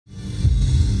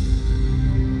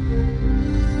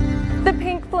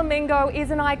Flamingo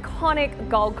is an iconic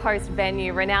Gold Coast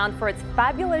venue renowned for its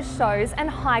fabulous shows and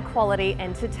high quality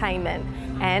entertainment.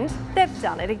 And they've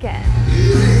done it again.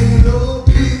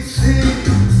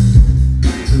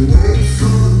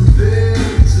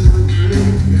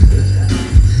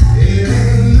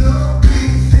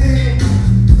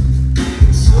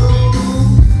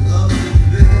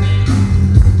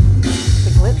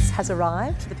 Has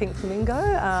arrived, the Pink Flamingo.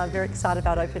 Very excited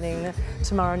about opening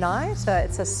tomorrow night.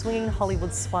 It's a swinging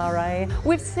Hollywood soiree.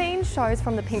 We've seen shows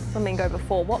from the Pink Flamingo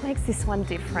before. What makes this one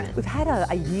different? We've had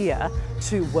a year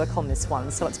to work on this one,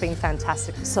 so it's been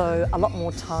fantastic. So a lot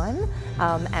more time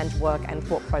and work and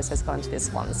thought process gone into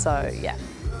this one. So yeah,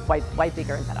 way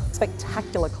bigger and better.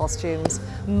 Spectacular costumes,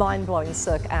 mind-blowing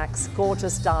cirque acts,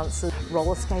 gorgeous dancers,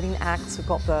 roller skating acts. We've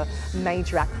got the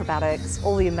major acrobatics,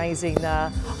 all the amazing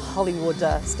Hollywood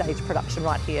stage production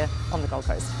right here on the Gold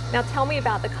Coast. Now tell me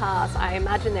about the cast. I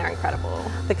imagine they're incredible.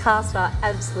 The cast are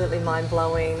absolutely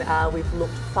mind-blowing. We've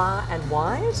looked far and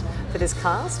wide for this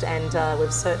cast, and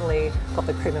we've certainly got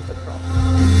the cream of the crop.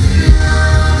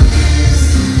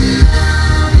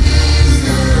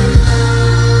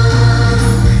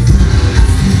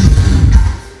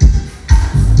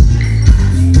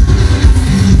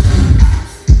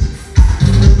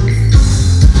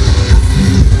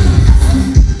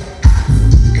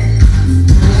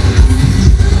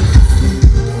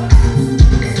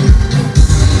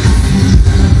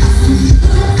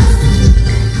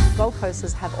 Gold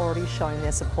Coasters have already shown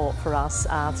their support for us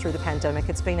through the pandemic.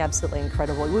 It's been absolutely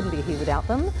incredible. We wouldn't be here without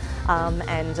them,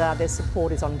 and their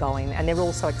support is ongoing, and they're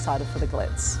also excited for the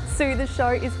Glitz. Sue, the show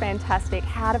is fantastic.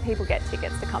 How do people get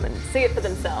tickets to come and see it for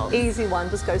themselves? Easy one,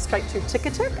 just go straight to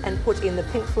Ticketek and put in the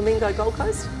Pink Flamingo Gold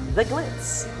Coast, the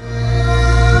Glitz.